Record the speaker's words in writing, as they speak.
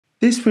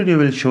This video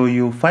will show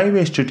you 5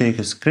 ways to take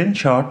a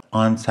screenshot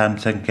on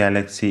Samsung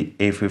Galaxy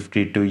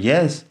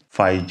A52s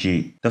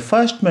 5G. The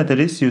first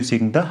method is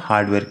using the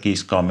hardware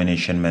keys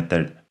combination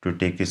method. To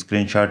take a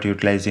screenshot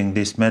utilizing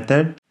this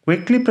method,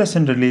 quickly press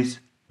and release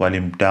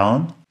volume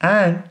down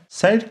and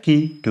side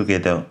key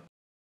together.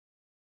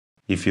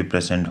 If you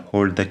press and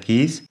hold the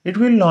keys, it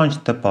will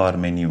launch the power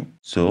menu.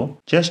 So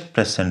just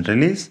press and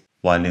release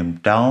volume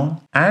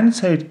down and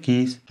side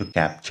keys to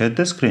capture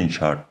the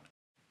screenshot.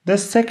 The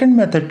second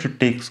method to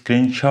take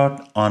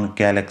screenshot on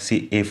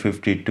Galaxy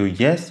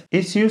A52s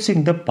is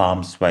using the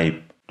palm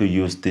swipe. To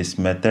use this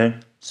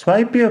method,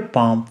 swipe your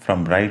palm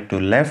from right to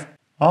left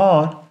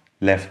or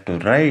left to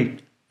right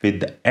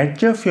with the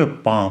edge of your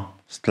palm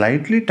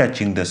slightly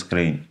touching the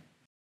screen.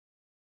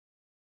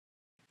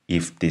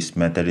 If this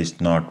method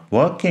is not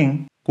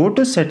working, go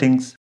to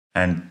Settings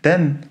and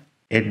then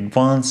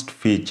Advanced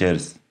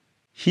Features.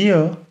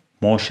 Here,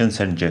 Motions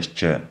and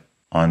Gesture.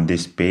 On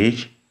this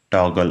page,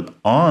 toggle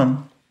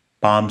on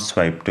Palm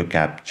Swipe to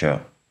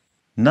capture.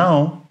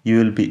 Now, you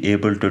will be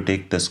able to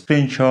take the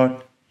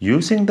screenshot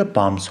using the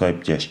palm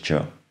swipe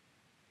gesture.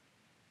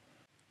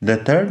 The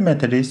third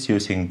method is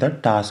using the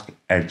Task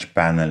Edge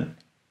panel.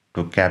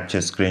 To capture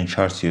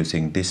screenshots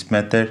using this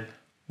method,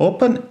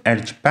 open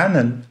Edge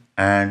panel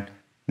and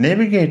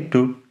navigate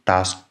to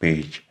Task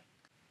page.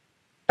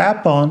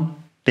 Tap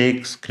on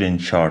Take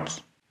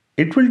Screenshots.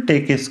 It will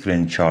take a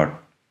screenshot.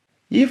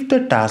 If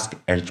the Task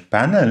Edge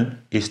panel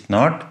is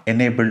not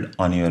enabled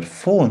on your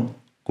phone,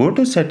 go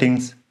to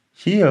Settings,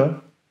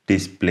 here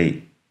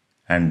Display,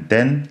 and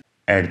then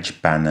Edge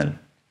panel.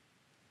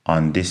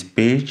 On this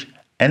page,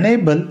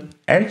 enable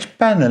Edge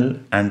panel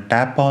and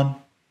tap on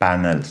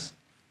Panels.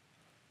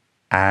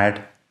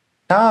 Add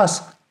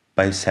Task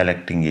by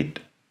selecting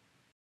it.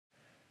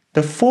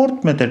 The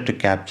fourth method to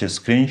capture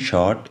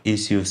screenshot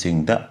is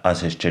using the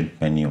Assistant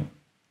menu.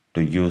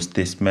 To use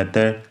this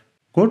method,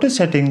 go to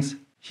Settings,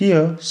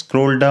 here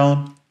scroll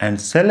down and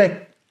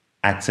select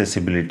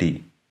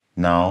Accessibility.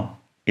 Now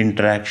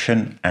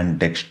Interaction and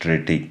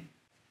Dexterity.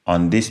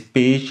 On this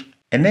page,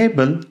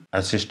 enable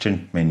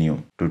Assistant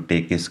menu. To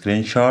take a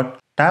screenshot,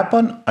 tap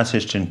on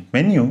Assistant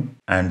menu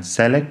and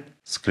select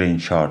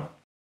Screenshot.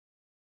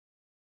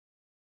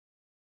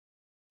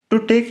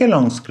 To take a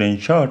long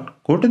screenshot,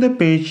 go to the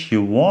page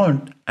you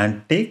want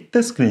and take the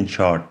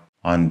screenshot.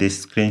 On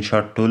this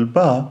screenshot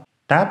toolbar,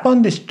 tap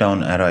on this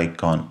down arrow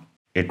icon.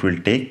 It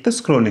will take the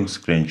scrolling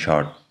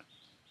screenshot.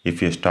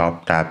 If you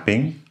stop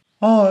tapping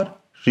or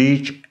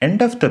reach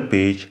end of the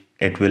page,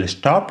 it will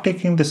stop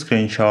taking the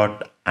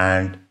screenshot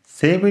and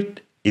save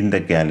it in the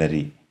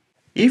gallery.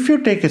 If you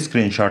take a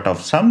screenshot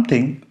of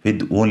something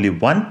with only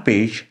one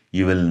page,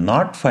 you will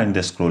not find the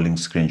scrolling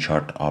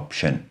screenshot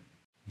option.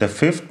 The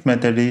fifth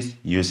method is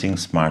using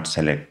Smart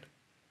Select.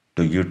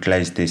 To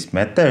utilize this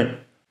method,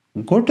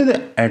 go to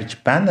the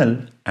Edge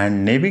panel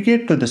and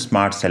navigate to the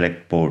Smart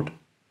Select board.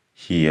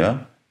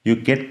 Here, you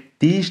get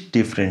these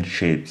different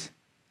shapes.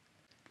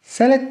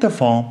 Select the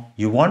form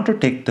you want to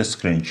take the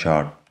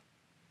screenshot.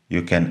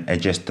 You can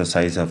adjust the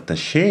size of the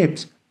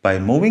shapes by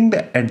moving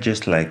the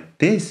edges like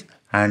this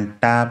and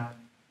tap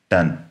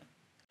Done.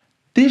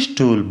 This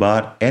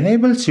toolbar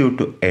enables you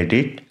to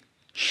edit,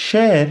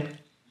 share,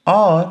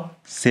 or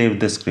save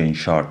the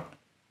screenshot.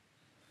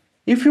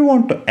 If you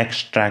want to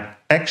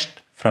extract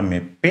text from a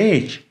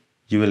page,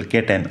 you will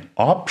get an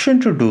option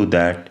to do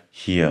that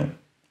here.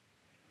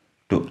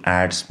 To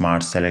add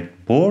Smart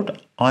Select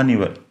board on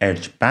your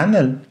Edge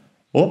panel,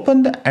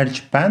 open the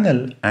Edge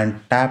panel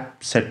and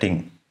tap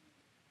Setting.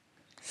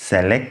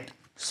 Select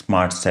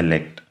Smart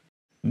Select.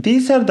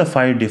 These are the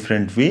 5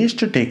 different ways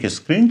to take a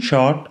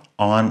screenshot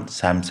on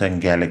Samsung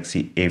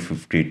Galaxy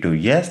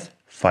A52s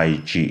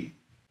 5G.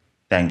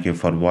 Thank you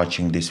for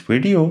watching this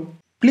video.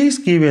 Please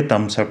give a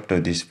thumbs up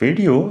to this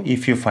video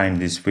if you find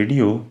this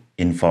video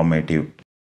informative.